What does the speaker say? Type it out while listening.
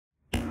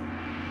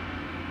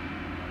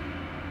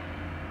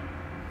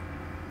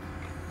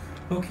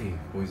Okay,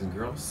 boys and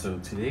girls, so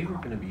today we're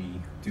going to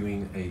be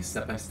doing a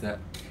step-by-step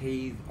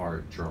cave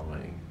art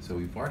drawing. So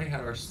we've already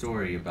had our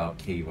story about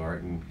cave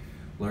art and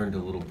learned a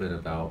little bit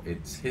about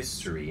its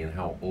history and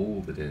how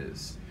old it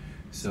is.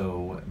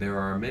 So there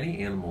are many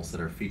animals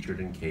that are featured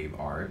in cave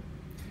art,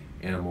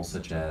 animals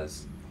such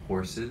as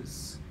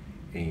horses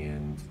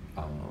and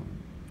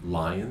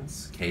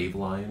lions, cave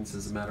lions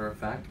as a matter of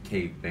fact,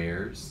 cave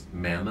bears,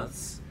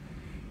 mammoths,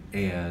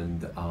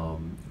 and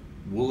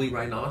woolly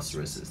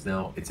rhinoceroses.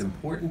 Now, it's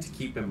important to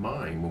keep in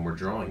mind when we're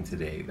drawing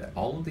today that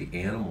all of the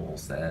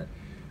animals that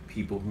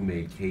people who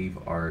made cave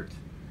art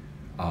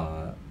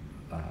uh,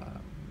 uh,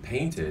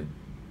 painted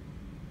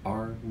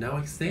are now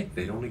extinct.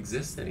 They don't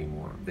exist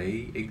anymore.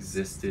 They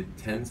existed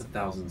tens of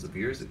thousands of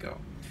years ago.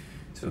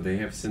 So they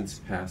have since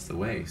passed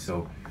away.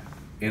 So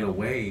in a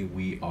way,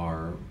 we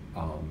are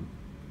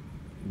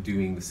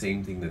doing the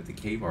same thing that the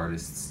cave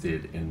artists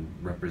did in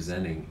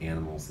representing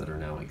animals that are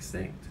now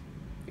extinct.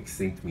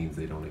 Extinct means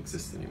they don't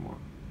exist anymore.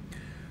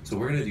 So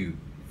we're going to do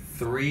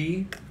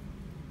 3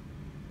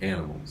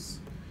 animals.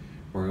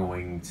 We're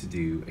going to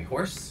do a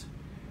horse,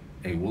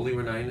 a woolly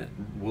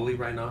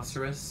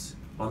rhinoceros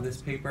on this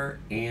paper,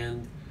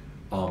 and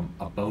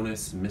a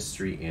bonus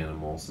mystery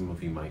animal. Some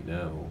of you might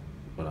know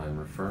what I'm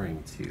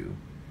referring to.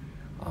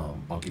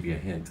 I'll give you a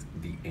hint.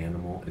 The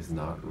animal is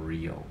not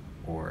real,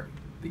 or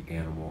the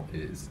animal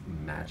is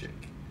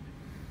magic.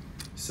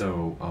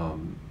 So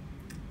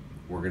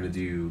we're going to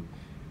do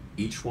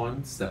each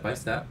one step by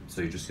step,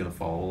 so you're just going to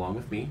follow along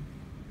with me.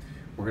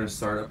 We're going to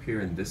start up here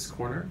in this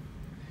corner,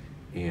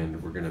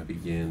 and we're going to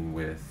begin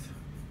with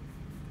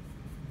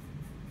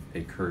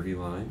a curvy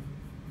line.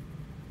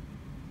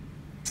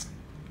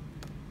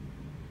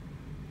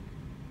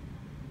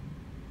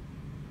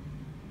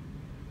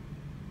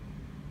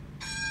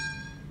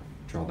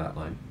 Draw that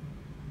line.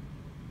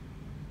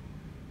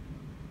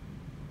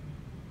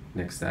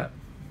 Next step,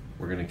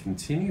 we're going to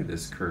continue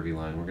this curvy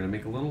line. We're going to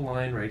make a little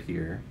line right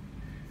here,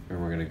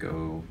 and we're going to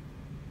go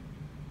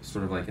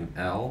sort of like an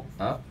L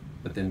up,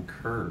 but then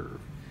curve.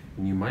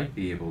 And you might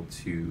be able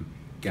to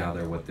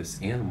gather what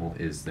this animal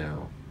is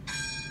now.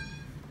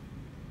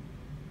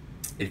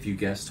 If you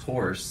guessed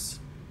horse,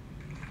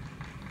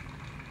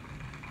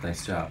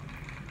 nice job.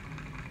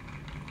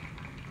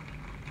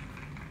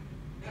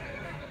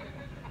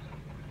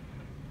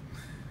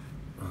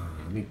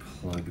 Let me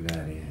plug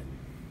that in.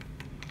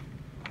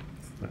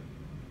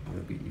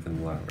 It'll be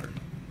even louder.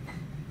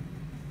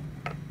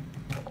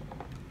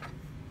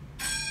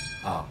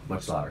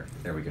 Much louder.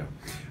 There we go.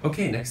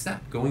 Okay, next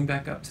step. Going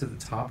back up to the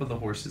top of the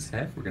horse's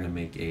head, we're going to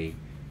make a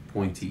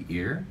pointy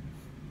ear.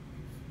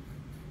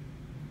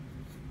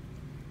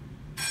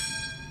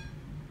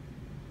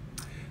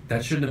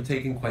 That shouldn't have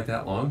taken quite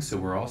that long, so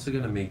we're also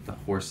going to make the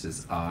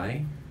horse's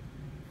eye.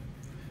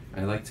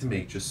 I like to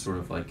make just sort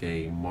of like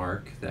a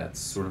mark that's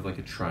sort of like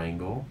a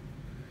triangle.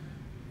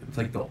 It's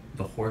like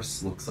the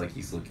horse looks like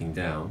he's looking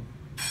down.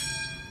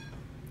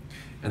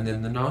 And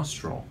then the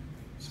nostril.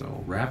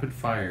 So rapid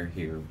fire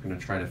here. We're going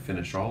to try to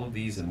finish all of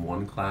these in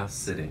one class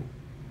sitting.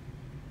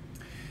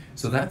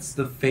 So that's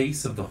the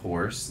face of the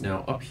horse.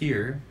 Now up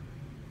here,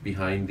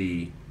 behind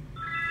the...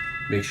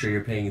 Make sure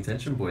you're paying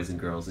attention, boys and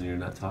girls, and you're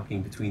not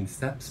talking between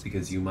steps,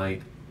 because you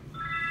might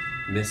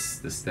miss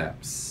the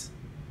steps.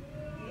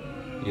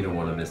 You don't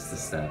want to miss the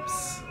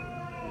steps.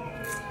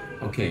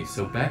 Okay,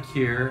 so back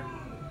here...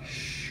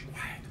 Shh,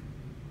 quiet.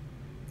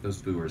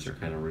 Those booers are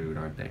kind of rude,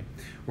 aren't they?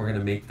 We're going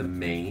to make the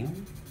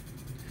mane.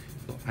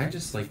 I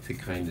just like to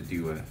kind of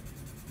do a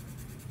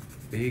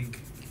big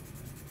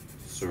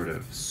sort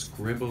of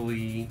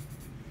scribbly,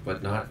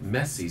 but not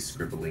messy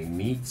scribbly,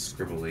 neat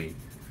scribbly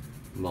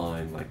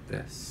line like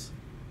this.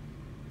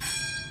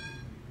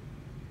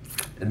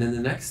 And then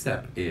the next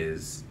step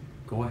is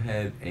go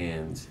ahead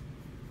and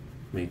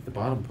make the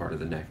bottom part of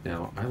the neck.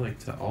 Now I like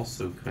to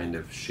also kind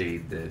of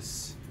shade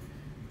this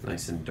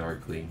nice and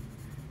darkly,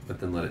 but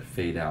then let it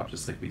fade out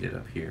just like we did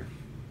up here.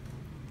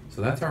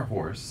 So that's our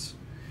horse.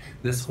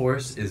 This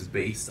horse is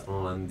based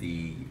on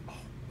the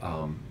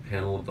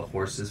panel of the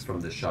horses from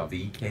the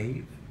Chavy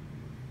Cave.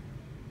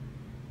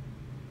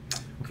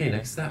 Okay,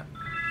 next step.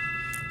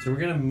 So we're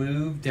going to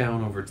move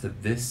down over to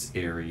this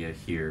area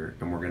here,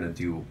 and we're going to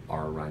do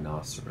our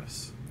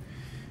rhinoceros.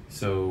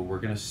 So we're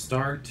going to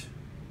start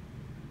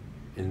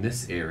in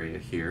this area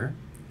here,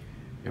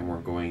 and we're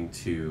going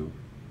to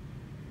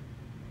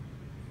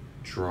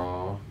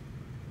draw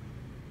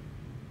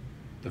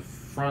the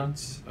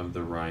front of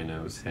the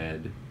rhino's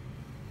head.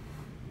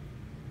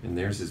 And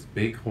there's his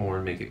big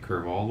horn. Make it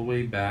curve all the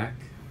way back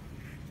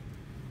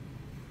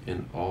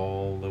and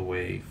all the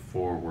way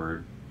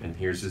forward. And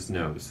here's his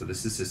nose. So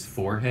this is his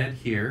forehead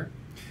here.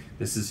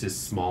 This is his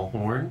small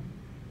horn.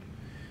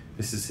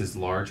 This is his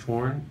large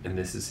horn. And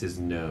this is his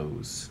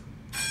nose.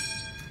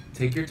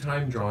 Take your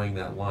time drawing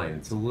that line.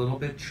 It's a little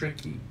bit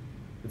tricky.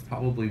 It's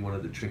probably one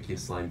of the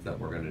trickiest lines that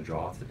we're going to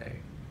draw today.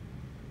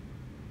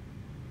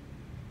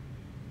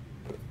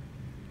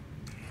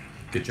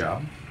 Good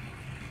job.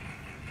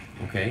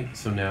 Okay,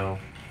 so now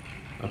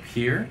up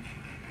here,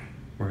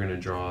 we're going to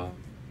draw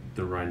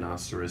the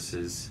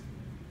rhinoceros's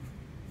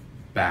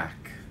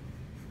back.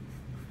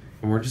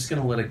 And we're just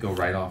gonna let it go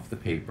right off the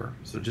paper.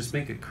 So just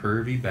make a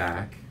curvy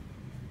back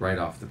right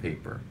off the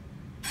paper.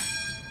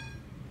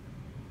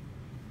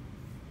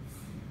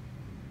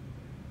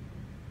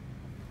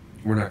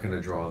 We're not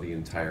gonna draw the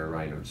entire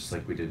rhino, just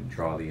like we didn't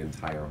draw the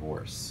entire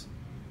horse.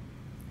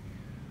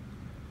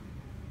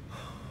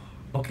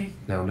 Okay,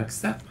 now next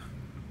step.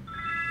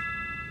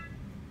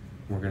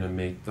 We're gonna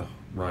make the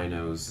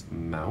rhino's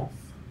mouth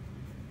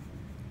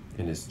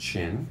and his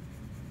chin.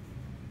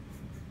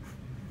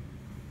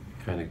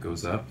 Kind of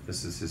goes up.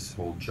 This is his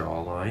whole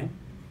jawline.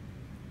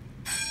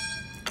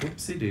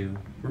 Whoopsie-doo.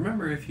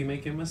 Remember, if you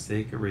make a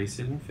mistake, erase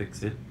it and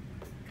fix it.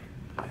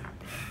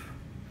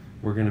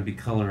 We're going to be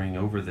coloring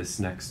over this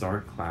next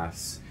art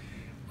class,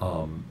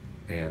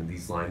 and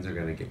these lines are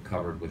going to get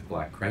covered with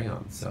black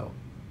crayon, so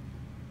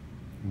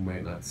you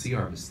might not see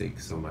our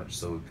mistakes so much.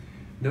 So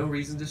no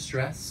reason to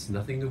stress,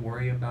 nothing to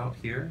worry about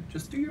here.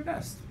 Just do your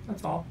best.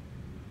 That's all.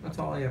 That's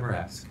all I ever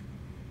ask.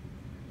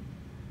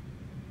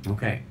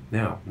 Okay,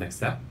 now, next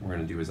step, we're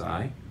going to do his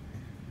eye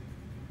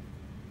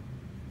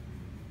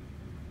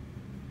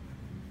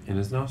and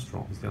his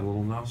nostril. He's got a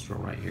little nostril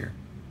right here.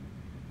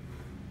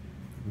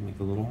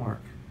 Make a little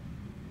mark.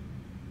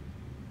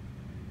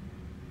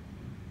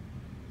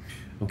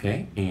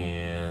 Okay,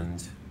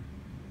 and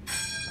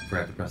I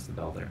forgot to press the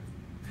bell there.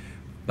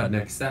 But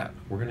next step,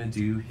 we're going to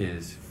do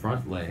his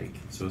front leg.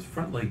 So his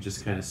front leg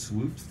just kind of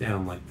swoops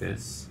down like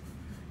this.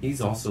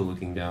 He's also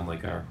looking down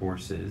like our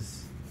horse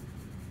is.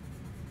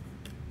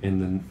 And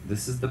then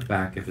this is the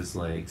back of his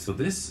leg. So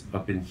this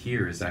up in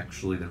here is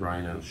actually the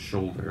rhino's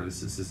shoulder.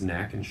 This is his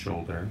neck and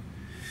shoulder.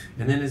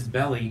 And then his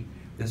belly,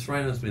 this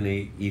rhino's been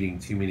eating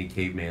too many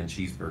caveman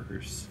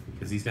cheeseburgers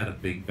because he's got a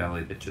big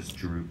belly that just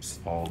droops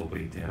all the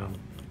way down.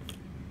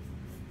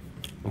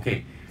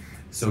 Okay,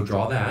 so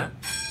draw that,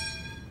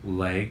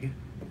 leg,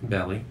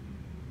 belly.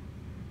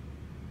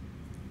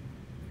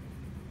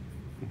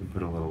 You can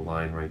put a little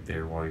line right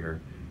there while you're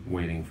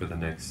waiting for the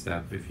next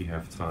step if you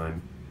have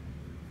time.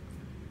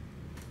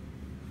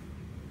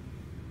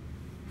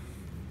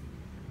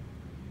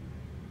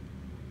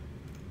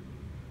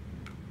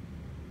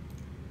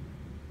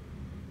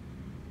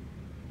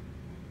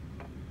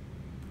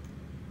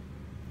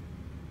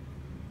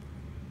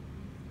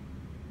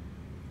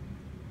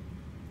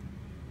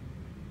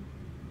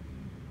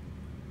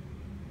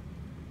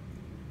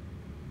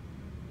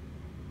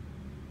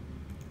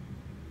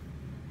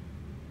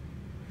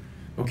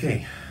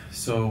 Okay,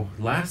 so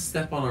last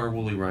step on our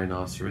woolly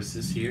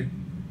rhinoceroses here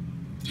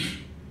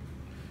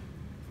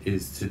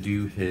is to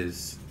do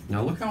his,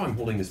 now look how I'm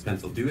holding his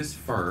pencil, do his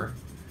fur.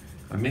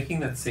 I'm making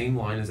that same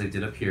line as I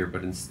did up here,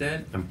 but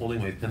instead I'm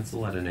holding my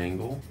pencil at an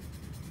angle.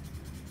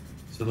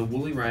 So the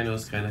woolly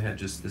rhinos kind of had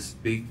just this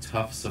big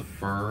tufts of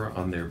fur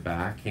on their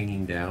back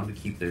hanging down to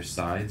keep their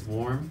sides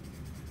warm,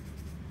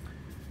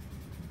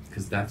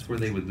 because that's where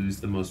they would lose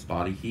the most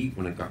body heat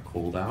when it got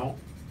cold out,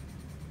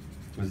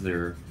 was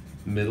their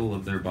middle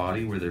of their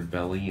body where their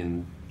belly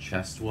and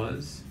chest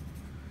was.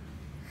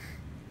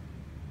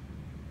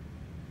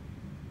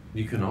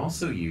 You can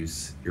also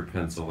use your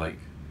pencil, like,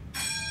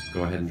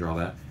 go ahead and draw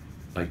that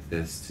like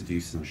this to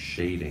do some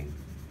shading.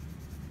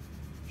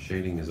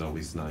 Shading is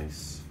always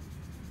nice.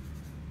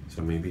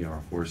 So maybe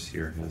our horse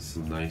here has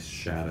some nice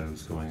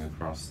shadows going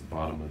across the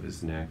bottom of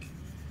his neck,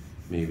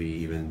 maybe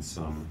even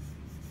some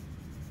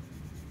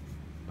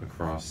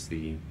across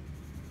the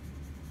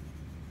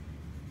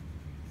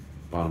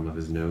bottom of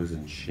his nose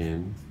and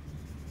chin,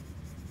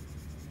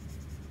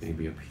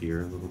 maybe up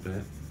here a little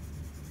bit.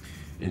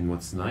 And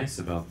what's nice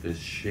about this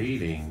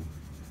shading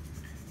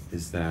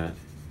is that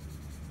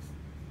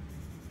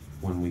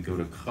when we go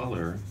to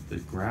color, the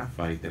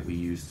graphite that we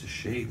use to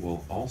shade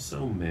will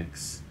also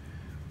mix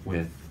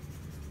with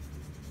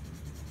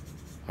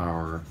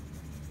our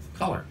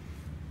color,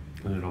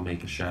 and it'll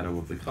make a shadow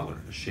of the color,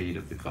 a shade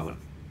of the color.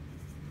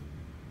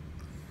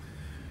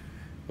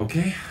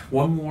 Okay,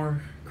 one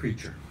more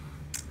creature.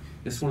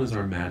 This one is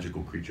our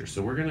magical creature.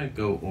 So we're gonna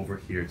go over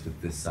here to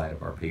this side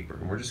of our paper,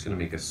 and we're just gonna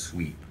make a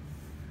sweep.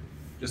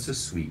 Just a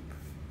sweep.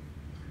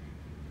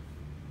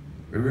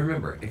 And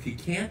remember, if you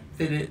can't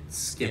fit it,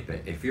 skip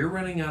it. If you're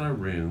running out of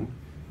room,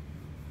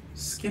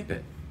 skip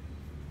it.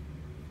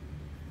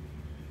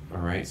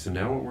 All right, so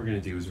now what we're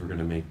gonna do is we're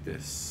gonna make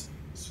this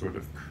sort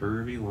of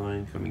curvy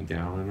line coming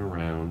down and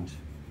around.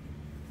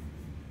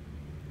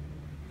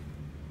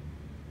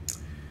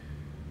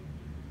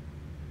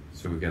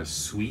 So we've got a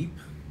sweep,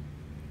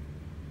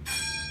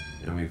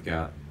 and we've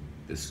got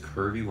this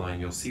curvy line.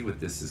 You'll see what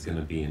this is going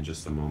to be in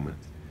just a moment.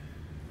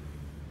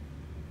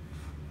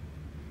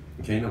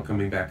 Okay, now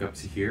coming back up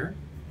to here,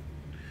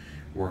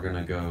 we're going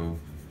to go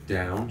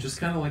down, just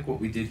kind of like what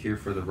we did here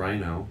for the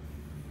rhino.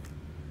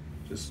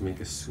 Just make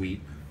a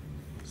sweep,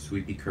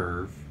 sweepy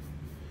curve,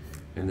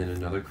 and then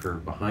another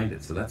curve behind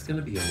it. So that's going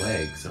to be a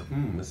leg. So,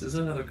 this is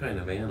another kind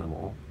of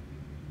animal.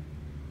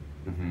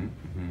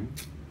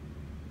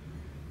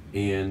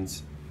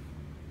 And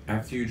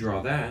after you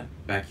draw that,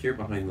 back here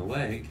behind the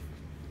leg,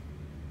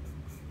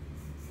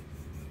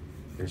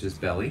 there's his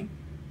belly.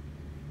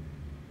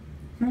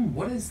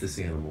 what is this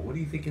animal? What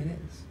do you think it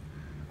is?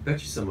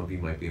 Bet you some of you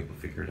might be able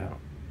to figure it out.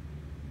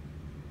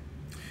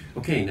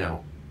 Okay,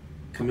 now,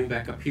 coming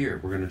back up here,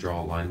 we're going to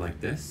draw a line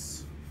like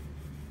this,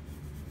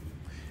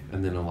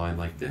 and then a line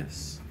like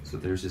this. So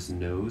there's his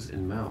nose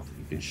and mouth.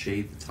 You can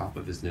shade the top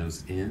of his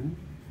nose in,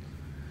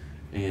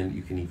 and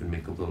you can even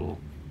make a little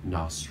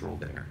nostril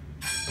there.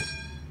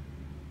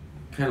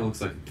 Kind of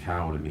looks like a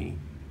cow to me.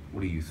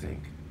 What do you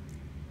think?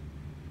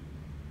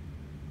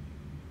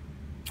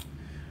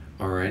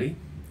 Alrighty,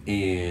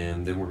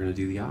 and then we're going to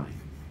do the eye.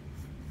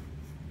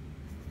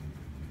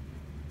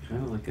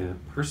 Kind of like a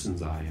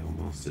person's eye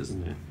almost,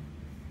 isn't it?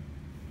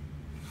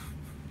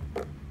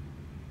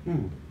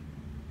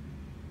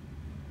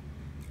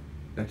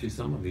 Bet you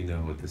some of you know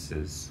what this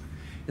is.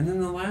 And then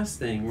the last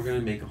thing, we're going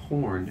to make a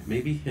horn.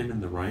 Maybe him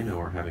and the rhino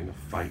are having a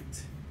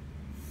fight.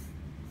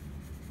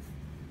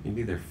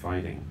 Maybe they're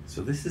fighting.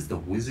 So this is the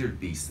wizard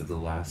beast of the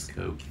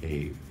Lascaux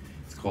Cave.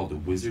 It's called the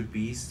wizard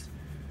beast,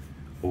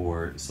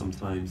 or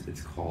sometimes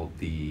it's called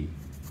the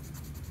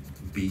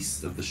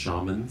beast of the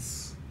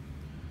shamans.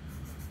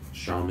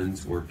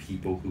 Shamans were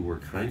people who were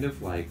kind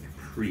of like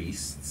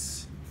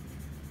priests,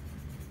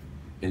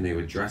 and they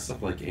would dress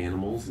up like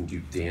animals and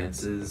do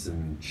dances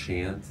and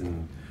chant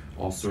and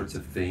all sorts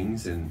of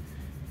things. And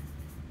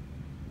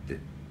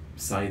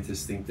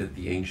scientists think that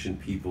the ancient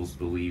peoples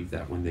believed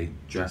that when they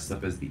dressed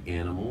up as the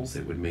animals,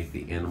 it would make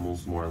the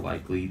animals more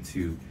likely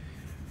to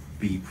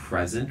be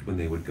present when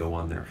they would go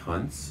on their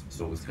hunts.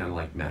 So it was kind of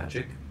like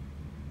magic.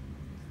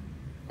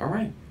 All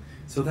right,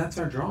 so that's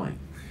our drawing.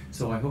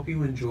 So I hope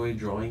you enjoyed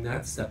drawing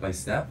that step by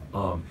step.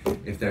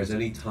 If there's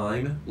any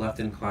time left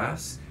in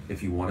class,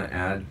 if you want to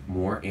add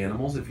more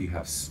animals, if you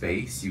have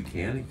space, you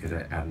can. You could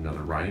add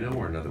another rhino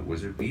or another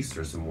wizard beast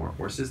or some more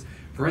horses.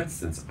 For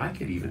instance, I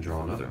could even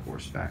draw another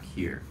horse back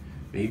here.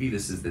 Maybe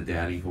this is the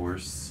daddy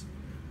horse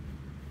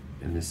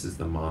and this is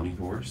the mommy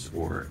horse,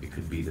 or it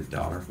could be the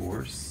daughter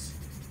horse,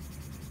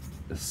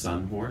 the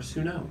son horse,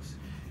 who knows?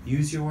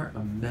 Use your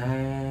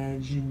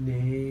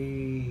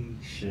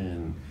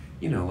imagination,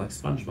 you know, like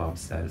SpongeBob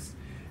says,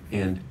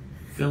 and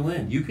fill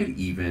in. You could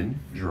even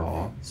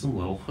draw some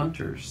little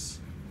hunters.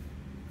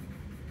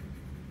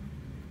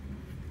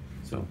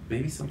 So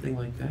maybe something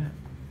like that.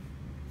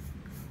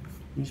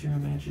 Use your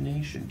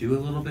imagination. Do a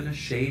little bit of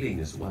shading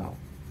as well.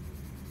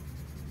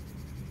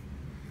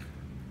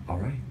 All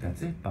right,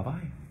 that's it.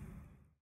 Bye-bye.